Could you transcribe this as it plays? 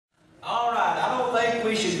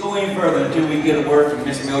we should go any further until we get a word from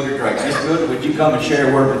Miss Mildred Drake. Miss Mildred, would you come and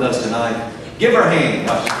share a word with us tonight? Give her a hand.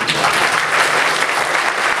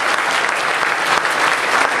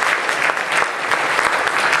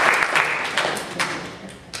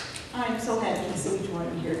 I'm so happy to see each one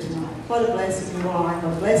of you here tonight. What a blessing you are, and a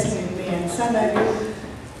blessing you've been. Some of you,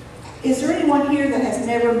 is there anyone here that has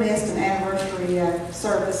never missed an anniversary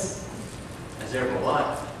service? Has ever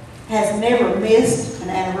what? Has never missed an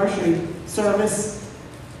anniversary service?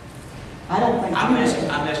 I don't think I missed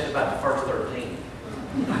about the first 13.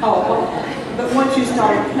 Oh, but once you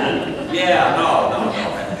started coming. Yeah, no.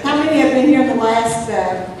 How many have been here the last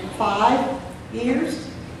 5 years?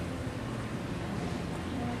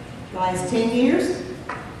 Last 10 years?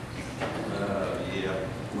 Yeah.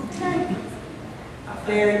 Okay.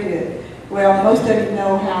 Very good. Well, most of you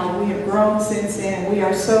know how we have grown since then, and we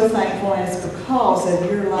are so thankful, and it's because of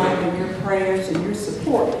your love and your prayers and your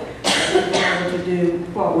support that we've been able to do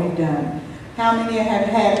what we've done. How many have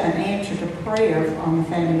had an answer to prayer on the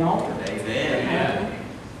family altar? Amen.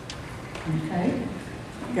 Okay.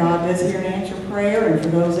 God does hear and answer prayer, and for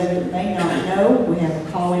those of you that may not know, we have a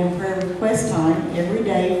call-in prayer request time every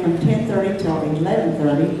day from 10:30 till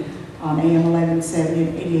 11:30 on AM 1170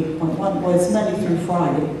 and 88.1. Well, it's Monday through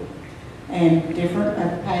Friday. And different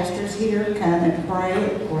pastors here come and pray.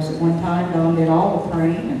 Of course, at one time, Don did all the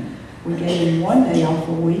praying, and we gave him 1 day off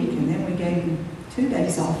a week, and then we gave him 2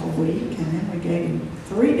 days off a week, and then we gave him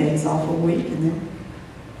 3 days off a week, and then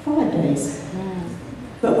 5 days.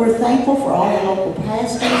 But we're thankful for all the local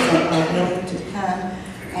pastors that are willing to come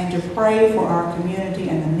and to pray for our community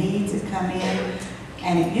and the needs that come in.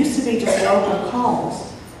 And it used to be just local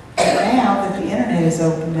calls. But now that the internet is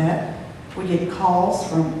opened up, we get calls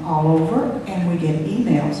from all over, and we get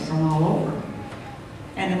emails from all over.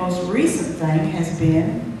 And the most recent thing has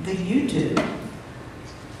been the YouTube.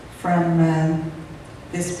 From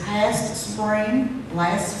this past spring,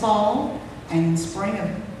 last fall, and spring of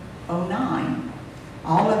 '09,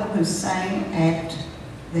 all of them who sang at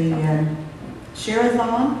the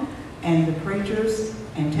Share-a-thon, and the preachers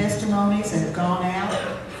and testimonies that have gone out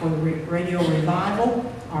for the radio revival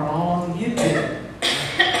are all on the YouTube.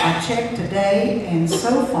 I checked today, and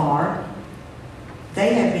so far,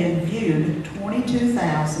 they have been viewed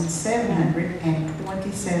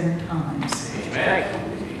 22,727 times. Amen.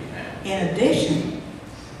 In addition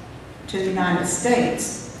to the United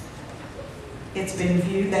States, they've been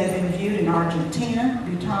viewed in Argentina,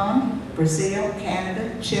 Bhutan, Brazil, Canada,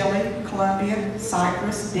 Chile, Colombia,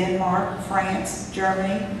 Cyprus, Denmark, France,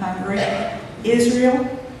 Germany, Hungary, Israel,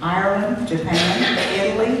 Ireland, Japan,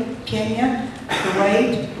 Italy, Kenya,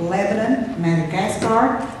 Kuwait, Lebanon,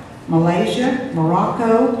 Madagascar, Malaysia,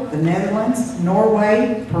 Morocco, the Netherlands,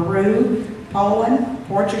 Norway, Peru, Poland,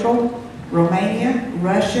 Portugal, Romania,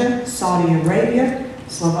 Russia, Saudi Arabia,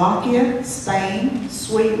 Slovakia, Spain,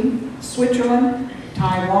 Sweden, Switzerland,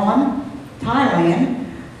 Taiwan, Thailand,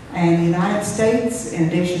 and the United States, in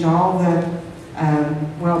addition to all the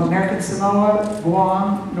American Samoa,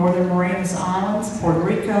 Guam, Northern Marianas Islands, Puerto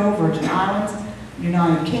Rico, Virgin Islands,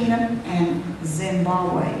 United Kingdom, and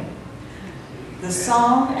Zimbabwe. The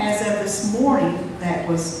song, as of this morning, that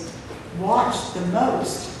was watched the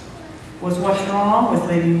most was "What's Wrong with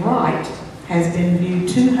Living Right," has been viewed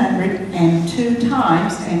 202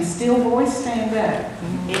 times, and Still Voice Stand Up.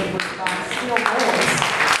 It was by Still Voice.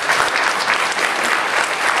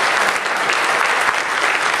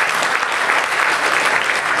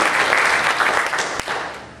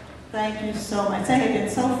 Thank you so much. They have been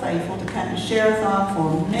so faithful to come to Share-a-thon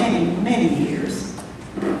for many, many years.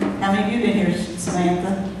 How many of you have been here,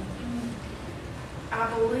 Samantha? I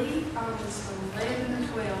believe I was 11 or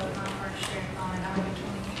 12 when I first Share-a-thon, and I'll be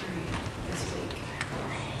 23 this week.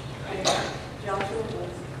 Joshua?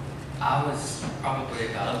 I was probably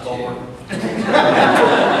about 4. They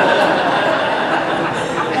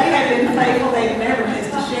have been faithful. They've never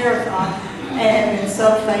missed a Share-a-thon and have been so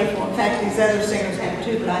faithful. In fact, these other singers have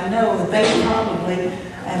too, but I know that they probably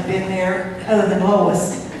have been there, other than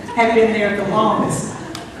Lois, have been there the longest.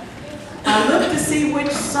 I looked to see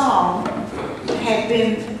which song had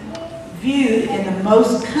been viewed in the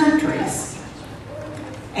most countries.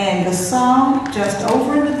 And the song "Just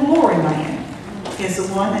Over in the Glory Land" is the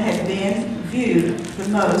one that had been viewed the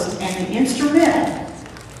most, and the instrumental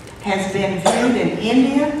has been viewed in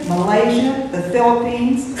India, Malaysia, the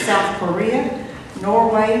Philippines, South Korea,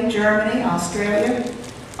 Norway, Germany, Austria,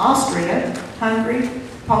 Hungary,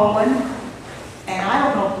 Poland, and I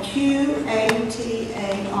don't know,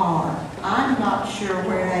 Qatar. I'm not sure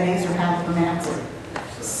where that is or how to pronounce it.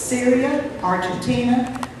 Syria,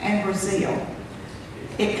 Argentina, and Brazil.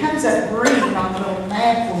 It comes up green on the little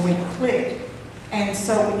map when we click And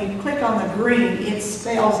so when you click on the green, it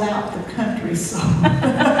spells out the country song.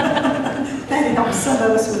 That helps some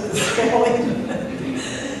of us with the spelling.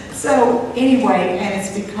 So anyway, and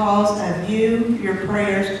it's because of you, your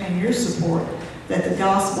prayers, and your support that the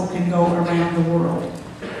gospel can go around the world.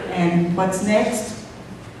 And what's next?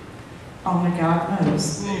 Only God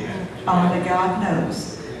knows. Only God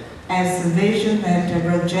knows. As the vision that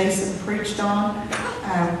Brother Jason preached on,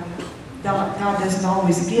 God doesn't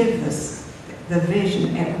always give us the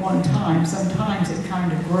vision at one time. Sometimes it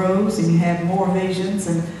kind of grows and you have more visions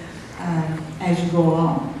and as you go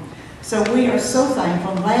along. So we are so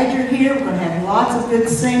thankful. I'm glad you're here. We're going to have lots of good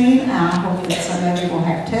singing. I hope that some of you will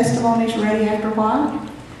have testimonies ready after a while.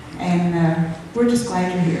 And we're just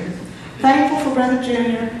glad you're here. Thankful for Brother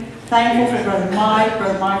Junior. Thankful for Brother Mike.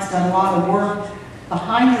 Brother Mike's done a lot of work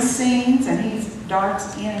behind the scenes, and he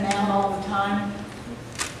darts in and out all the time.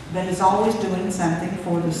 But he's always doing something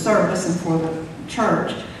for the service and for the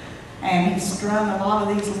church. And he's strung a lot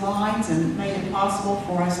of these lines and made it possible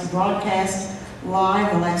for us to broadcast live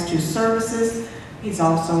the last 2 services. He's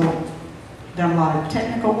also done a lot of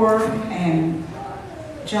technical work and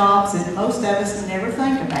jobs that most of us never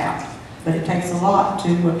think about. But it takes a lot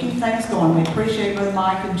to keep things going. We appreciate Brother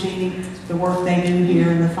Mike and Jeannie, the work they do here,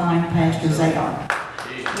 and the fine pastors they are.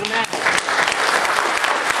 Amen.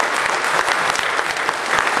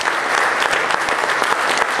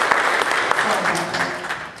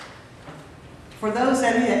 For those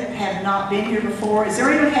of you that have not been here before, is there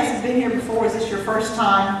anyone who hasn't been here before? Is this your first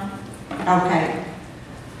time? Okay.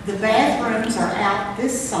 The bathrooms are out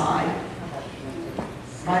this side,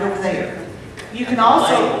 right over there. You can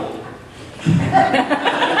also...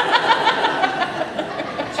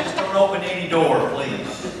 Just don't open any door,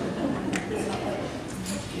 please.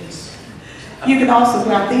 Yes. You can also go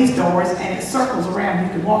out these doors, and it circles around.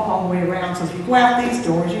 You can walk all the way around. So if you go out these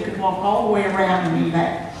doors, you can walk all the way around and be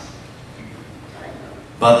back.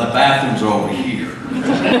 But the bathrooms are over here.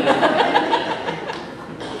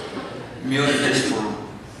 Mildred, just for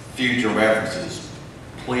future references,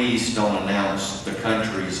 please don't announce the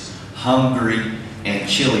countries Hungary and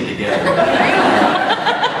Chile together.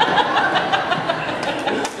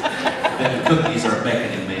 Then the cookies are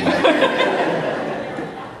beckoning me.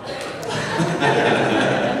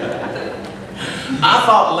 I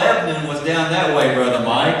thought Lebanon was down that way, Brother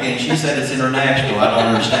Mike, and she said it's international. I don't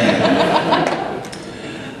understand.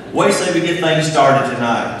 What do you say we get things started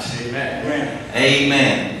tonight? Amen.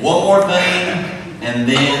 Amen. One more thing, and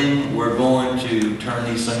then we're going to turn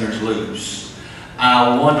these singers loose.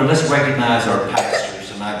 I wonder, let's recognize our pastors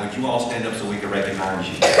tonight. Would you all stand up so we can recognize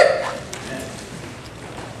you?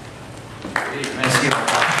 Let's give our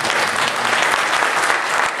pastors.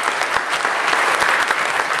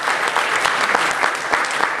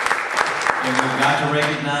 And we've got to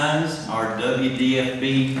recognize our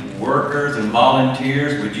WDFB workers and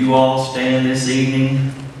volunteers. Would you all stand this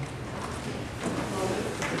evening?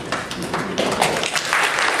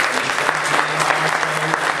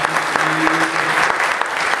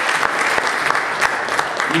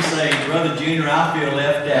 You say, Brother Junior, I feel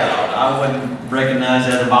left out. I wouldn't recognize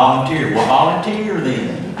as a volunteer. Well, volunteer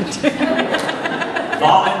then.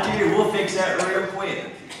 Volunteer, we'll fix that real quick.